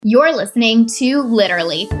You're listening to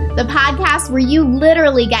Literally, the podcast where you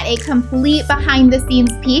literally get a complete behind-the-scenes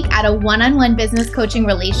peek at a one-on-one business coaching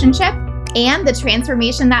relationship and the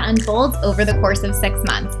transformation that unfolds over the course of 6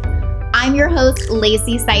 months. I'm your host,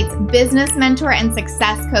 Lacey Seitz, business mentor and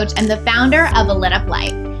success coach, and the founder of A Lit Up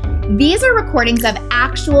Life. These are recordings of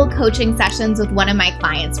actual coaching sessions with one of my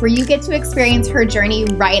clients where you get to experience her journey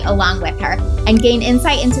right along with her and gain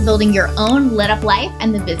insight into building your own lit up life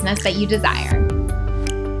and the business that you desire.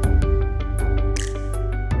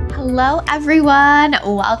 Hello, everyone.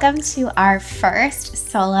 Welcome to our first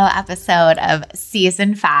solo episode of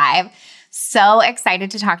season 5. So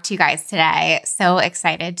excited to talk to you guys today. So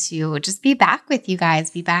excited to just be back with you guys,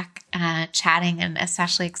 be back chatting, and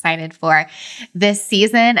especially excited for this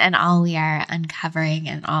season and all we are uncovering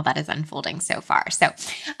and all that is unfolding so far. So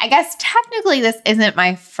I guess technically this isn't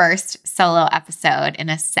my first solo episode in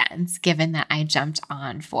a sense, given that I jumped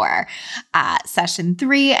on for session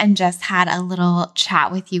 3 and just had a little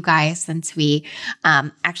chat with you guys since we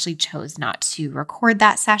actually chose not to record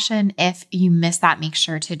that session. If you missed that, make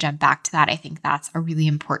sure to jump back to that. I think that's a really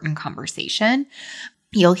important conversation.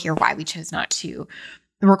 You'll hear why we chose not to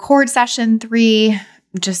record session 3,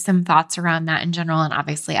 just some thoughts around that in general, and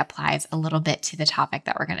obviously applies a little bit to the topic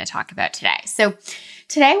that we're going to talk about today. So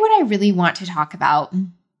today, what I really want to talk about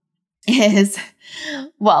is,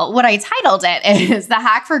 well, what I titled it is the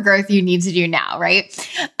hack for growth you need to do now, right?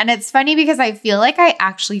 And it's funny because I feel like I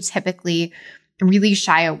actually typically really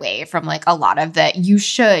shy away from like a lot of the you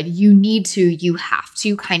should, you need to, you have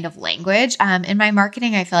to kind of language. In my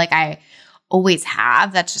marketing, I feel like I always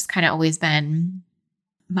have. That's just kind of always been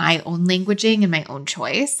my own languaging and my own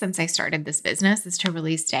choice since I started this business, is to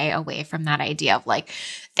really stay away from that idea of like,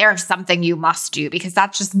 there's something you must do, because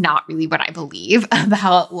that's just not really what I believe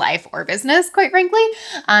about life or business, quite frankly,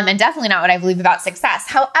 and definitely not what I believe about success.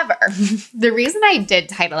 However, the reason I did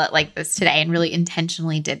title it like this today and really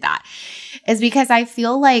intentionally did that is because I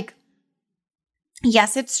feel like,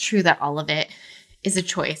 yes, it's true that all of it is a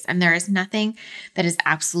choice and there is nothing that is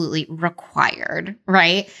absolutely required,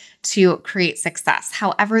 right, to create success.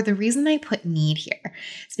 However, the reason I put need here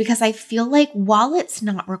is because I feel like while it's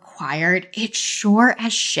not required, it sure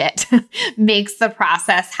as shit makes the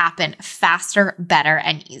process happen faster, better,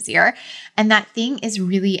 and easier. And that thing is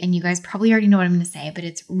really, and you guys probably already know what I'm going to say, but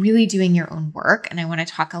it's really doing your own work. And I want to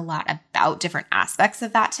talk a lot about different aspects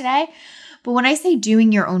of that today. But when I say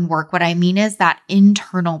doing your own work, what I mean is that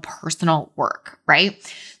internal personal work, right?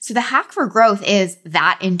 So the hack for growth is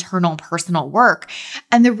that internal personal work.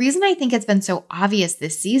 And the reason I think it's been so obvious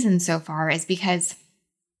this season so far is because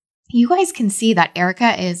you guys can see that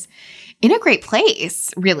Erica is in a great place,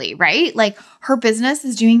 really, right? Like her business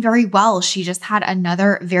is doing very well. She just had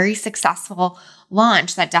another very successful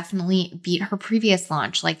launch that definitely beat her previous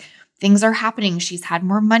launch. Like things are happening. She's had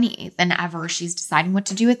more money than ever. She's deciding what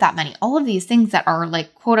to do with that money. All of these things that are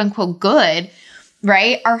like quote unquote good,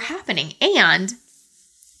 right, are happening. And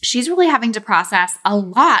she's really having to process a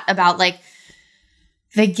lot about like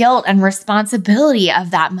the guilt and responsibility of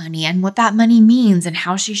that money and what that money means and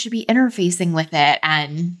how she should be interfacing with it.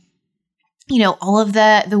 And, you know, all of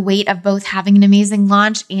the weight of both having an amazing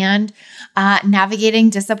launch and navigating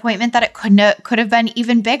disappointment that it could have been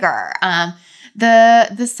even bigger.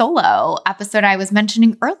 The solo episode I was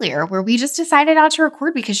mentioning earlier, where we just decided not to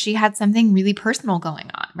record because she had something really personal going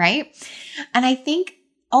on, right? And I think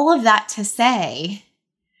all of that to say,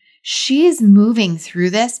 she's moving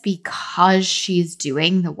through this because she's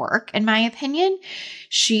doing the work, in my opinion.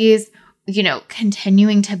 She's, you know,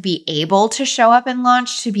 continuing to be able to show up and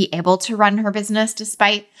launch, to be able to run her business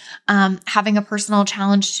despite having a personal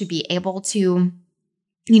challenge, to be able to,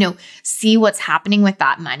 you know, see what's happening with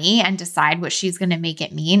that money and decide what she's going to make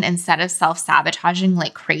it mean instead of self-sabotaging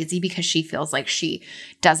like crazy because she feels like she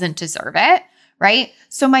doesn't deserve it, right?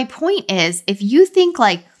 So my point is, if you think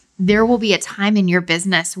like there will be a time in your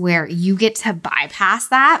business where you get to bypass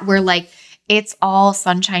that, where like it's all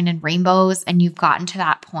sunshine and rainbows and you've gotten to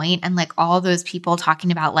that point and like all those people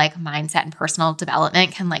talking about like mindset and personal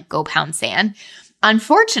development can like go pound sand,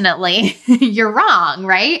 unfortunately, you're wrong,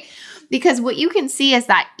 right? Because what you can see is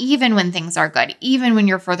that even when things are good, even when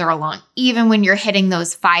you're further along, even when you're hitting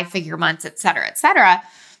those 5-figure months, et cetera,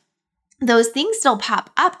 those things still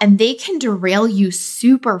pop up and they can derail you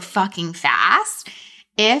super fucking fast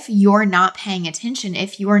if you're not paying attention,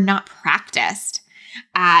 if you're not practiced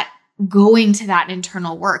at going to that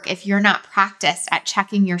internal work, if you're not practiced at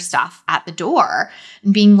checking your stuff at the door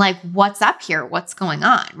and being like, what's up here? What's going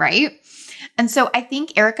on, right? And so I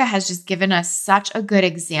think Erica has just given us such a good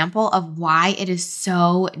example of why it is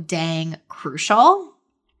so dang crucial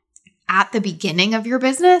at the beginning of your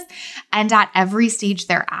business and at every stage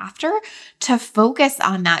thereafter to focus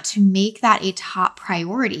on that, to make that a top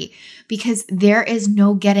priority, because there is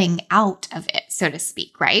no getting out of it, so to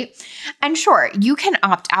speak, right? And sure, you can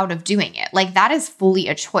opt out of doing it. Like that is fully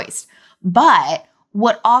a choice. But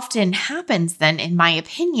what often happens then, in my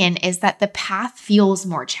opinion, is that the path feels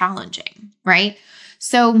more challenging, right?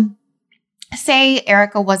 So say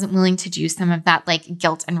Erica wasn't willing to do some of that like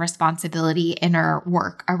guilt and responsibility inner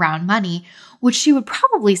work around money, what she would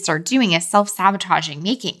probably start doing is self-sabotaging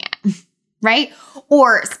making it, right?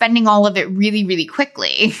 Or spending all of it really, really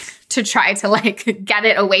quickly to try to like get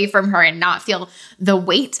it away from her and not feel the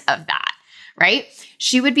weight of that, right?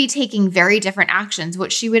 She would be taking very different actions.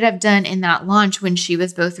 What she would have done in that launch when she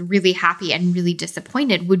was both really happy and really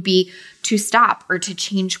disappointed would be to stop or to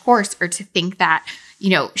change course or to think that,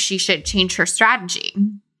 she should change her strategy,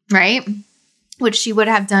 right? What she would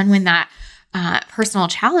have done when that personal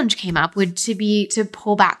challenge came up would to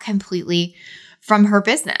pull back completely from her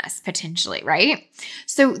business potentially, right?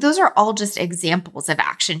 So those are all just examples of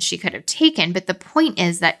actions she could have taken. But the point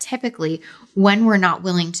is that typically when we're not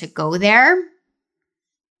willing to go there,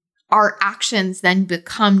 our actions then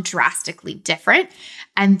become drastically different.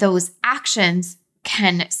 And those actions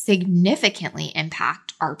can significantly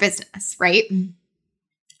impact our business, right?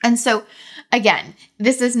 And so again,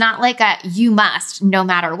 this is not like a you must no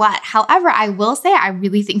matter what. However, I will say I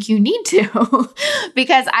really think you need to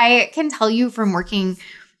because I can tell you from working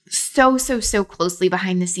so closely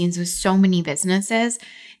behind the scenes with so many businesses,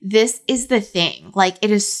 this is the thing. Like it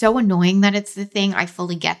is so annoying that it's the thing. I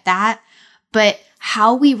fully get that. But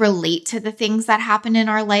how we relate to the things that happen in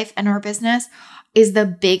our life and our business is the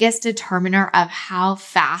biggest determiner of how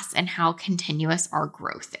fast and how continuous our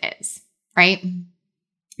growth is, right?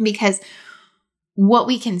 Because what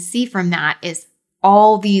we can see from that is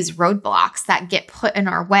all these roadblocks that get put in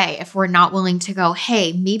our way if we're not willing to go,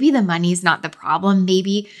 hey, maybe the money's not the problem.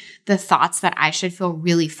 Maybe the thoughts that I should feel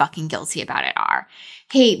really fucking guilty about it are.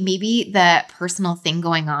 Hey, maybe the personal thing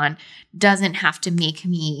going on doesn't have to make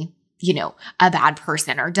me, a bad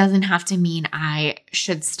person, or doesn't have to mean I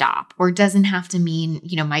should stop, or doesn't have to mean,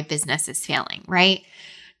 my business is failing, right?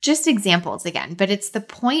 Just examples again, but it's the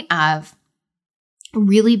point of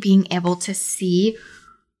really being able to see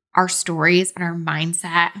our stories and our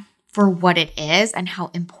mindset for what it is and how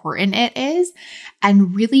important it is,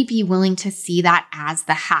 and really be willing to see that as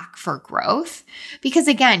the hack for growth. Because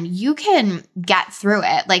again, you can get through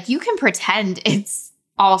it. Like you can pretend it's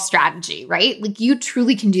all strategy, right? Like you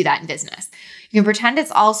truly can do that in business. You can pretend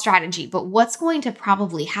it's all strategy, but what's going to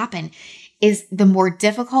probably happen is the more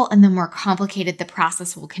difficult and the more complicated the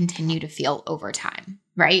process will continue to feel over time,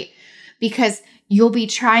 right? Because you'll be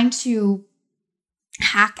trying to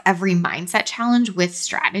hack every mindset challenge with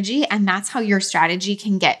strategy. And that's how your strategy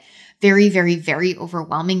can get very, very, very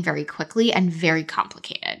overwhelming very quickly and very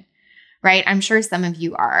complicated, right? I'm sure some of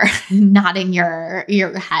you are nodding your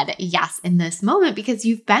head yes in this moment because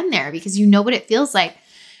you've been there, because you know what it feels like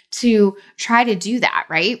to try to do that,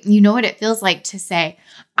 right? You know what it feels like to say,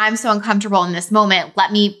 I'm so uncomfortable in this moment.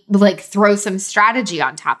 Let me throw some strategy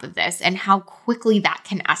on top of this, and how quickly that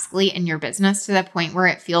can escalate in your business to the point where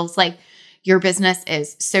it feels like your business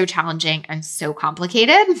is so challenging and so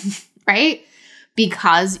complicated, right?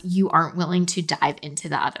 Because you aren't willing to dive into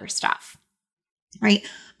the other stuff, right?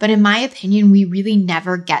 But in my opinion, we really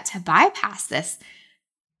never get to bypass this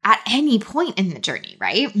at any point in the journey,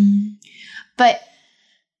 right? But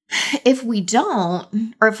if we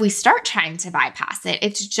don't, or if we start trying to bypass it,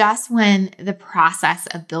 it's just when the process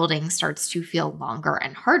of building starts to feel longer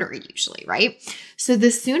and harder usually, right? So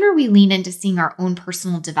the sooner we lean into seeing our own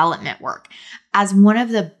personal development work as one of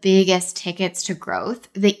the biggest tickets to growth,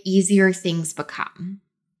 the easier things become,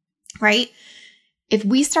 right? If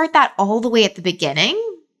we start that all the way at the beginning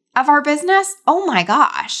of our business, oh my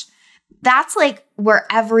gosh, that's like where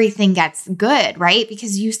everything gets good, right?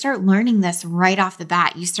 Because you start learning this right off the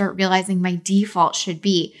bat. You start realizing my default should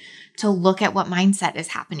be to look at what mindset is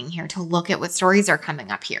happening here, to look at what stories are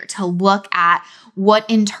coming up here, to look at what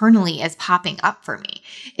internally is popping up for me.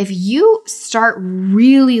 If you start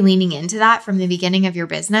really leaning into that from the beginning of your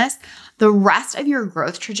business, the rest of your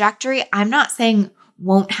growth trajectory, I'm not saying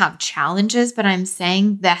won't have challenges, but I'm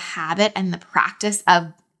saying the habit and the practice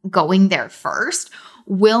of going there first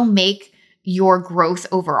will make your growth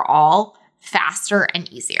overall faster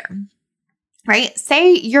and easier, right?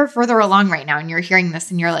 Say you're further along right now and you're hearing this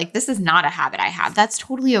and you're like, this is not a habit I have. That's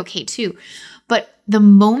totally okay too. But the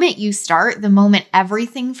moment you start, the moment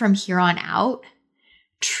everything from here on out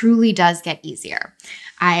truly does get easier.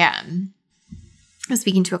 I was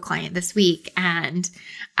speaking to a client this week, and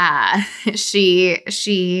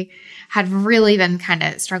she had really been kind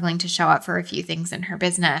of struggling to show up for a few things in her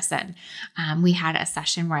business. And we had a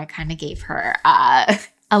session where I kind of gave her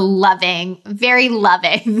a loving, very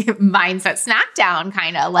loving mindset snack down,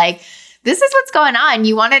 kind of like, this is what's going on.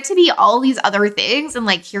 You want it to be all these other things. And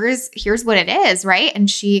like, here's what it is, right? And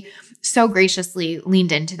she so graciously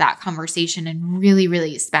leaned into that conversation and really,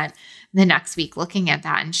 really spent the next week looking at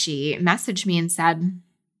that. And she messaged me and said,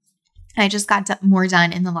 I just got more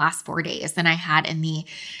done in the last 4 days than I had in the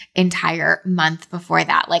entire month before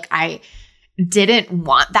that. Like, I didn't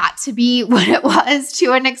want that to be what it was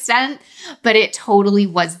to an extent, but it totally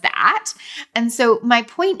was that. And so my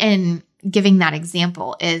point in giving that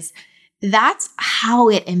example is that's how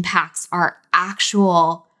it impacts our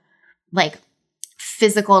actual, like,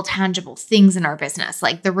 physical, tangible things in our business.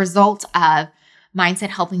 Like the result of mindset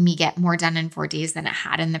helping me get more done in 4 days than it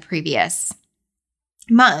had in the previous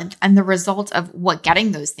month, and the result of what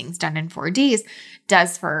getting those things done in 4 days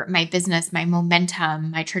does for my business, my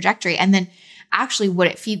momentum, my trajectory, and then actually what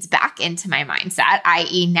it feeds back into my mindset,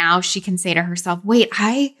 i.e. now she can say to herself, wait,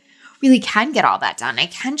 I really can get all that done. I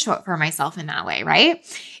can show up for myself in that way, right?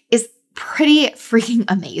 Is pretty freaking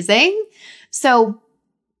amazing. So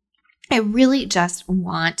I really just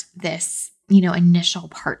want this, initial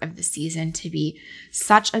part of the season to be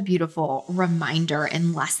such a beautiful reminder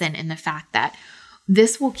and lesson in the fact that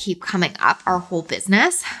this will keep coming up our whole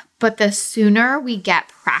business. But the sooner we get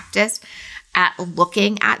practiced at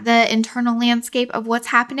looking at the internal landscape of what's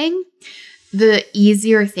happening, the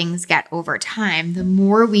easier things get over time. The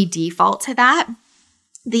more we default to that,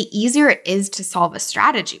 the easier it is to solve a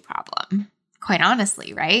strategy problem, quite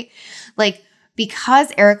honestly, right? Like,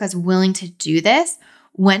 because Erica's willing to do this,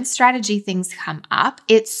 when strategy things come up,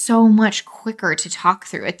 it's so much quicker to talk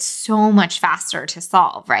through. It's so much faster to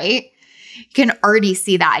solve, right? You can already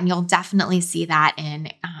see that, and you'll definitely see that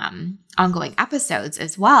in ongoing episodes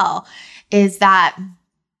as well, is that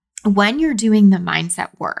when you're doing the mindset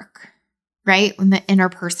work, right, when the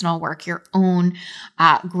interpersonal work, your own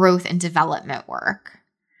growth and development work,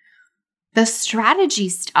 the strategy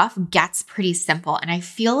stuff gets pretty simple. And I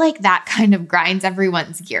feel like that kind of grinds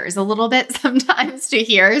everyone's gears a little bit sometimes to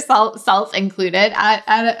hear, self included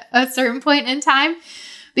at a certain point in time,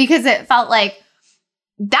 because it felt like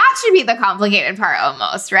that should be the complicated part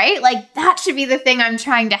almost, right? Like that should be the thing I'm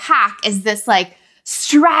trying to hack, is this like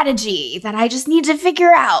strategy that I just need to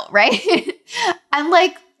figure out, right? And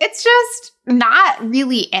like, it's just not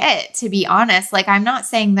really it, to be honest. Like, I'm not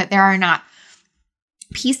saying that there are not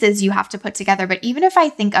pieces you have to put together, but even if I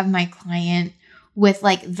think of my client with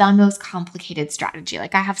like the most complicated strategy,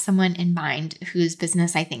 like I have someone in mind whose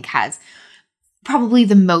business I think has probably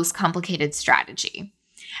the most complicated strategy.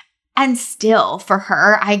 And still, for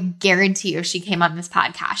her, I guarantee you, if she came on this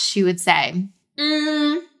podcast, she would say,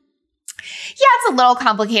 yeah, it's a little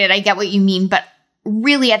complicated. I get what you mean, but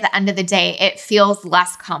really at the end of the day, it feels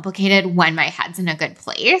less complicated when my head's in a good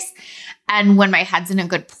place. And when my head's in a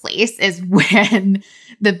good place is when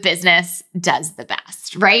the business does the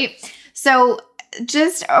best, right? So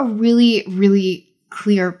just a really, really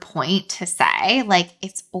clear point to say, like,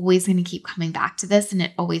 it's always going to keep coming back to this and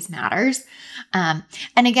it always matters. And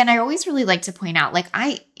again, I always really like to point out, like,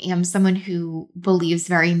 I am someone who believes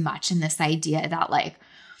very much in this idea that, like,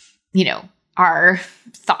 our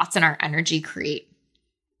thoughts and our energy create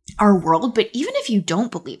our world. But even if you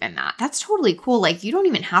don't believe in that, that's totally cool. Like, you don't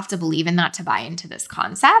even have to believe in that to buy into this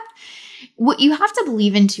concept. What you have to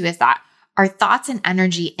believe into is that our thoughts and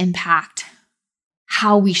energy impact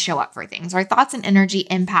how we show up for things. Our thoughts and energy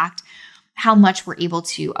impact how much we're able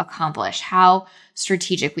to accomplish, how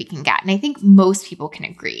strategic we can get. And I think most people can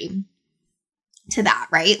agree to that,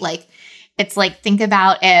 right? Like, it's like, think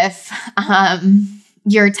about if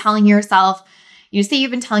you're telling yourself, say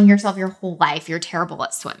you've been telling yourself your whole life you're terrible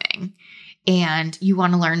at swimming and you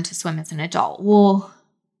want to learn to swim as an adult. Well,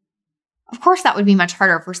 of course, that would be much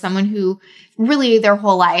harder for someone who really their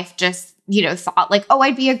whole life just, thought like, oh,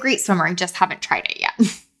 I'd be a great swimmer. I just haven't tried it yet.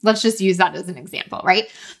 Let's just use that as an example, right?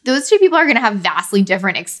 Those two people are going to have vastly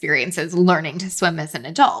different experiences learning to swim as an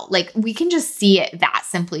adult. Like, we can just see it that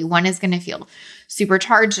simply. One is going to feel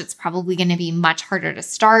supercharged. It's probably going to be much harder to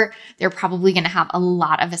start. They're probably going to have a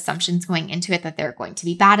lot of assumptions going into it that they're going to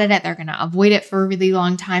be bad at it. They're going to avoid it for a really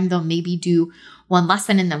long time. They'll maybe do one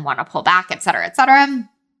lesson and then want to pull back, et cetera,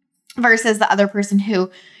 versus the other person who,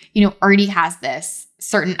 already has this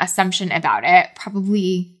certain assumption about it,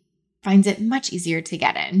 probably finds it much easier to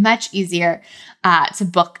get in, much easier to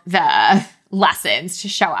book the lessons, to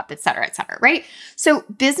show up, et cetera, right? So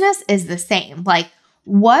business is the same. Like,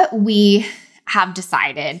 what we have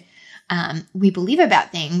decided we believe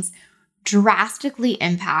about things drastically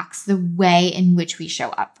impacts the way in which we show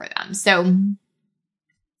up for them. So,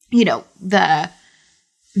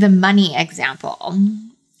 the money example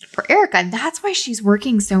for Erica, that's why she's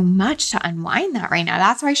working so much to unwind that right now.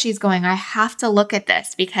 That's why she's going, I have to look at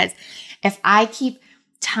this, because if I keep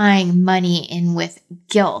tying money in with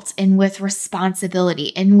guilt, in with responsibility,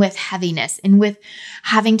 in with heaviness, in with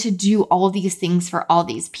having to do all these things for all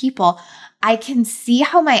these people, I can see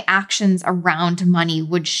how my actions around money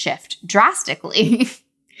would shift drastically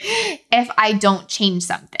if I don't change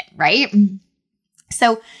something, right?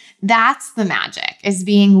 So that's the magic, is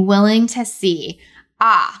being willing to see,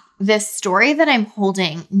 this story that I'm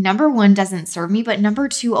holding, number one, doesn't serve me, but number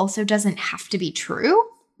two, also doesn't have to be true,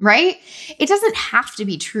 right? It doesn't have to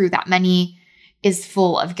be true that money is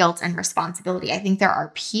full of guilt and responsibility. I think there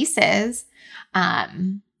are pieces,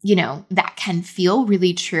 that can feel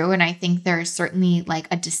really true. And I think there is certainly like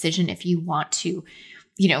a decision if you want to,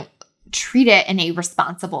 treat it in a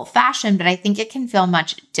responsible fashion, but I think it can feel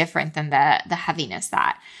much different than the heaviness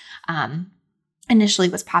that initially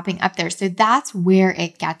was popping up there. So that's where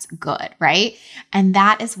it gets good, right? And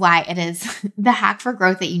that is why it is the hack for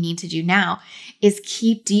growth that you need to do now is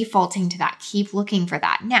keep defaulting to that, keep looking for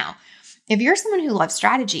that. Now, if you're someone who loves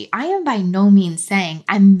strategy, I am by no means saying,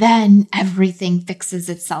 and then everything fixes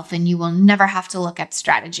itself and you will never have to look at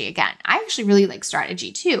strategy again. I actually really like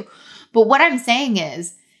strategy too. But what I'm saying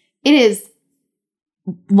is, it is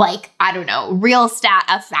like, real stat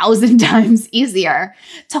 1,000 times easier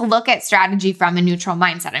to look at strategy from a neutral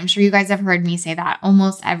mindset. I'm sure you guys have heard me say that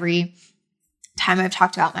almost every time I've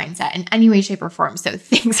talked about mindset in any way, shape, or form. So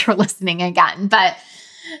thanks for listening again. But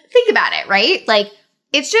think about it, right? Like,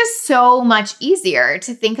 it's just so much easier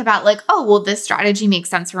to think about like, oh, well, this strategy makes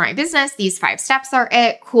sense for my business. These 5 steps are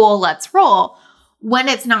it. Cool, let's roll. When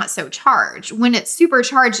it's not so charged, when it's super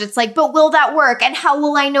charged, it's like, but will that work? And how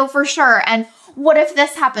will I know for sure? And what if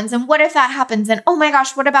this happens? And what if that happens? And oh my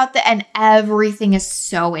gosh, what about and everything is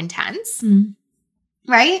so intense,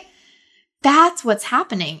 right? That's what's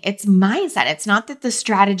happening. It's mindset. It's not that the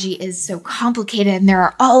strategy is so complicated and there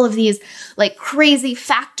are all of these like crazy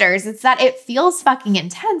factors. It's that it feels fucking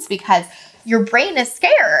intense because your brain is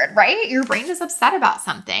scared, right? Your brain is upset about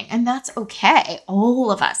something, and that's okay. All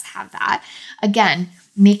of us have that. Again,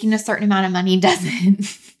 making a certain amount of money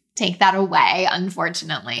doesn't take that away,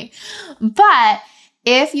 unfortunately. But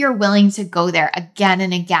if you're willing to go there again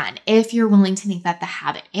and again, if you're willing to make that the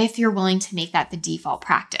habit, if you're willing to make that the default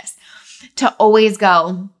practice, to always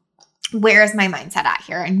go, where is my mindset at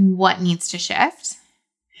here and what needs to shift?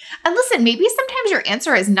 And listen, maybe sometimes your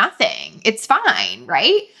answer is nothing. It's fine,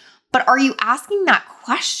 right? But are you asking that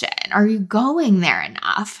question? Are you going there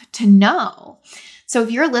enough to know? So if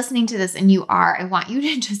you're listening to this and you are, I want you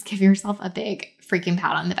to just give yourself a big freaking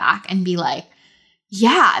pat on the back and be like,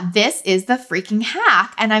 yeah, this is the freaking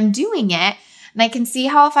hack and I'm doing it. And I can see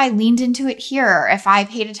how if I leaned into it here, if I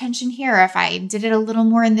paid attention here, if I did it a little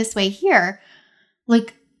more in this way here,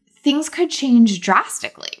 like things could change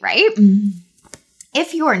drastically, right?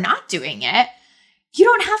 If you are not doing it, you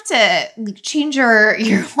don't have to change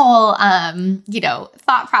your whole,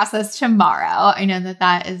 thought process tomorrow. I know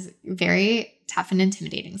that is very tough and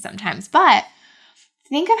intimidating sometimes, but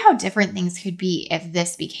think of how different things could be if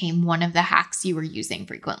this became one of the hacks you were using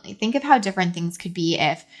frequently. Think of how different things could be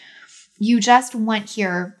if you just went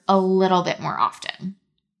here a little bit more often,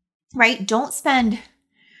 right? Don't spend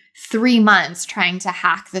 3 months trying to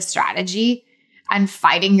hack the strategy and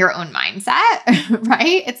fighting your own mindset,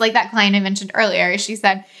 right? It's like that client I mentioned earlier. She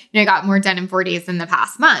said, I got more done in 4 days than the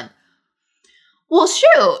past month. Well,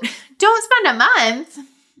 shoot, don't spend a month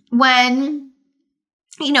when,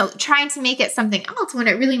 trying to make it something else when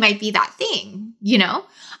it really might be that thing,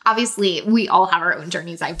 Obviously, we all have our own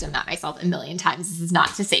journeys. I've done that myself a million times. This is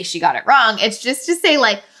not to say she got it wrong. It's just to say,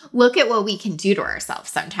 like, look at what we can do to ourselves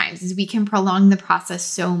sometimes is we can prolong the process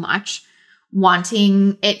so much,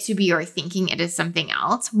 wanting it to be or thinking it is something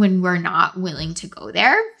else when we're not willing to go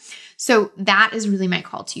there. So that is really my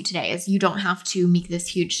call to you today is you don't have to make this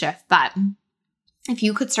huge shift, but if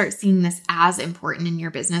you could start seeing this as important in your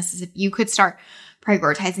business, if you could start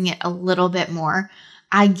prioritizing it a little bit more,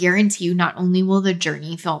 I guarantee you not only will the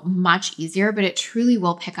journey feel much easier, but it truly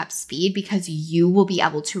will pick up speed because you will be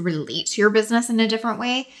able to relate to your business in a different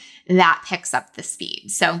way that picks up the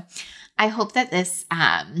speed. So I hope that this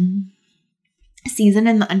season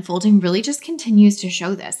and the unfolding really just continues to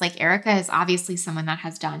show this. Like Erica is obviously someone that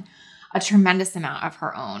has done a tremendous amount of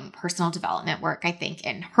her own personal development work, I think,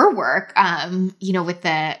 in her work, with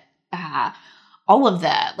the all of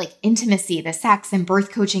the like intimacy, the sex and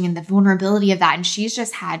birth coaching and the vulnerability of that. And she's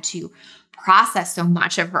just had to process so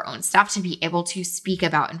much of her own stuff to be able to speak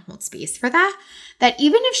about and hold space for that, that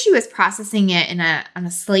even if she was processing it on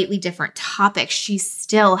a slightly different topic, she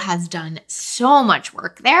still has done so much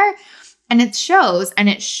work there. And it shows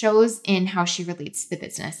in how she relates to the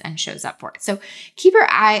business and shows up for it. So keep your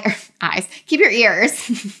keep your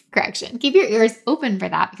ears, keep your ears open for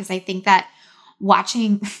that, because I think that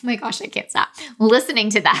watching, my gosh, I can't stop, listening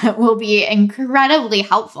to that will be incredibly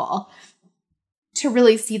helpful to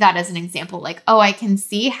really see that as an example. Like, oh, I can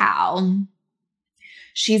see how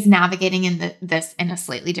she's navigating this in a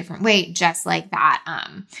slightly different way, just like that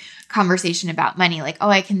conversation about money. Like, oh,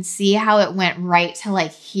 I can see how it went right to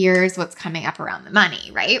like, here's what's coming up around the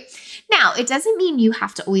money, right? Now, it doesn't mean you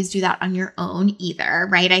have to always do that on your own either,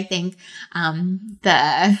 right? I think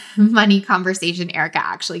the money conversation, Erica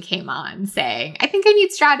actually came on saying, I think I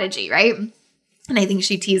need strategy, right? And I think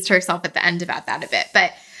she teased herself at the end about that a bit.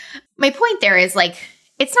 But my point there is like,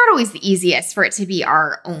 it's not always the easiest for it to be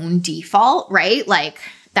our own default, right? Like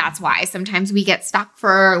that's why sometimes we get stuck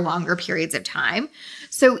for longer periods of time.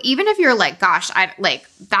 So even if you're like, gosh,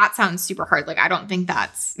 that sounds super hard. Like, I don't think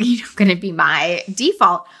that's, going to be my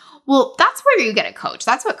default. Well, that's where you get a coach.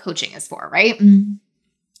 That's what coaching is for, right?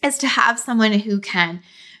 Is to have someone who can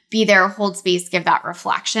be there, hold space, give that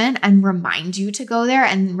reflection and remind you to go there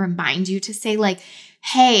and remind you to say like,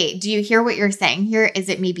 hey, do you hear what you're saying here? Is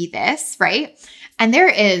it maybe this, right? And there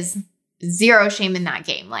is zero shame in that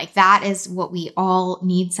game. Like that is what we all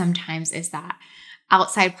need sometimes, is that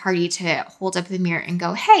outside party to hold up the mirror and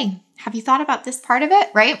go, hey, have you thought about this part of it,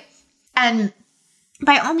 right? And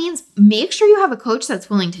by all means, make sure you have a coach that's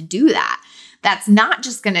willing to do that. That's not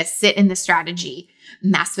just going to sit in the strategy,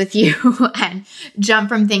 mess with you and jump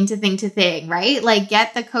from thing to thing to thing, right? Like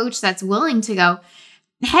get the coach that's willing to go,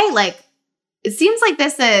 hey, like, it seems like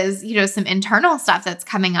this is, some internal stuff that's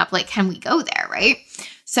coming up. Like, can we go there, right?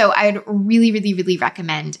 So I'd really, really, really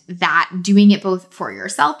recommend that, doing it both for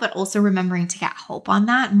yourself, but also remembering to get help on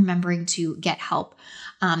that and remembering to get help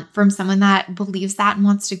from someone that believes that and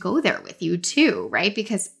wants to go there with you too, right?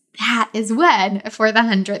 Because that is when, for the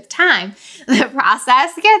 100th time, the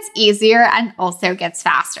process gets easier and also gets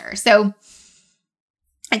faster. So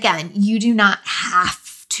again, you do not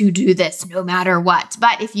have to do this no matter what.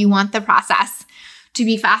 But if you want the process to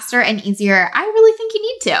be faster and easier, I really think you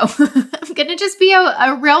need to. I'm going to just be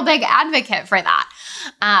a real big advocate for that.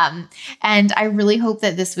 And I really hope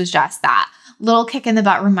that this was just that little kick in the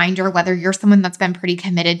butt reminder, whether you're someone that's been pretty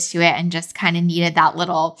committed to it and just kind of needed that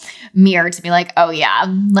little mirror to be like, oh yeah,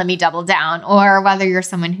 let me double down, or whether you're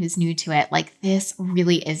someone who's new to it. Like this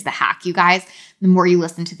really is the hack, you guys. The more you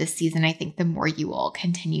listen to this season, I think the more you will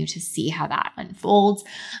continue to see how that unfolds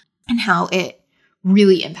and how it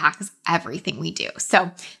really impacts everything we do.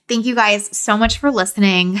 So thank you guys so much for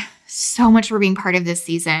listening, so much for being part of this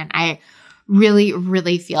season. I really,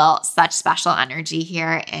 really feel such special energy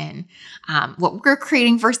here in what we're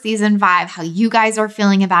creating for season 5, how you guys are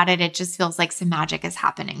feeling about it. It just feels like some magic is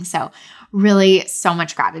happening. So really so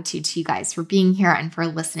much gratitude to you guys for being here and for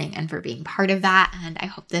listening and for being part of that. And I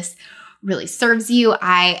hope this really serves you.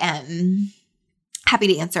 I am happy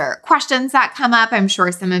to answer questions that come up. I'm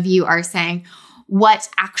sure some of you are saying, what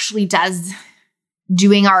actually does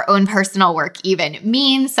doing our own personal work even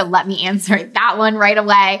mean? So let me answer that one right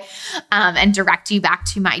away and direct you back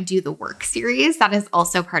to my Do the Work series. That is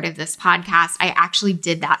also part of this podcast. I actually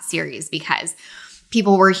did that series because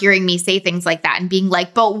people were hearing me say things like that and being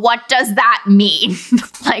like, but what does that mean?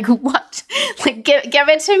 Like what? Like give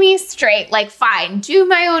it to me straight. Like fine, do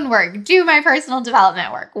my own work, do my personal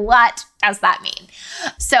development work. What does that mean?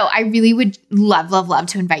 So I really would love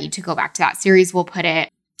to invite you to go back to that series. We'll put it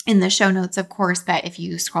in the show notes, of course, but if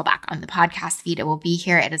you scroll back on the podcast feed, it will be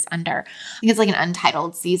here. It is under, I think it's like an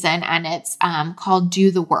untitled season, and it's called Do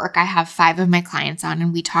the Work. I have 5 of my clients on,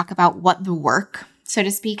 and we talk about what the work, so to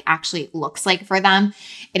speak, actually looks like for them.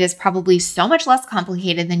 It is probably so much less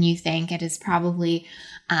complicated than you think. It is probably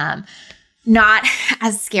not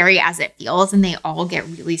as scary as it feels, and they all get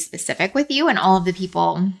really specific with you. And all of the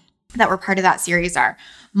people that were part of that series are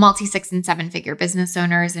multi-6 and 7-figure business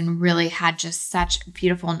owners and really had just such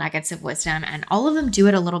beautiful nuggets of wisdom. And all of them do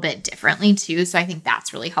it a little bit differently too. So I think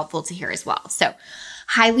that's really helpful to hear as well. So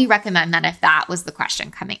highly recommend that if that was the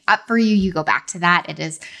question coming up for you, you go back to that. It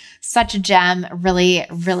is such a gem. Really,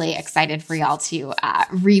 really excited for y'all to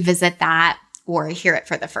revisit that or hear it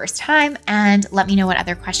for the first time. And let me know what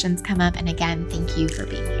other questions come up. And again, thank you for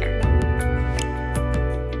being here.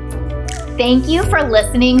 Thank you for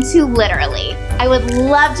listening to Literally. I would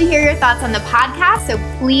love to hear your thoughts on the podcast,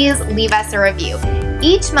 so please leave us a review.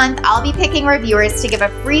 Each month, I'll be picking reviewers to give a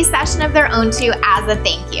free session of their own to as a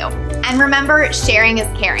thank you. And remember, sharing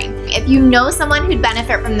is caring. If you know someone who'd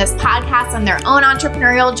benefit from this podcast on their own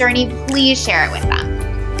entrepreneurial journey, please share it with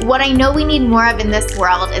them. What I know we need more of in this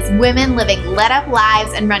world is women living lit up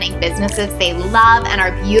lives and running businesses they love and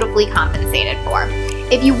are beautifully compensated for.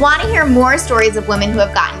 If you want to hear more stories of women who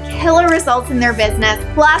have gotten killer results in their business,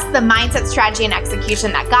 plus the mindset, strategy, and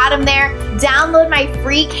execution that got them there, download my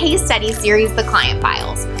free case study series, The Client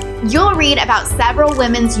Files. You'll read about several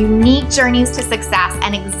women's unique journeys to success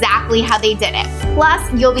and exactly how they did it. Plus,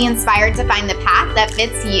 you'll be inspired to find the path that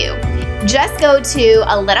fits you. Just go to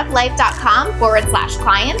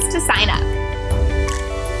alituplife.com/clients to sign up.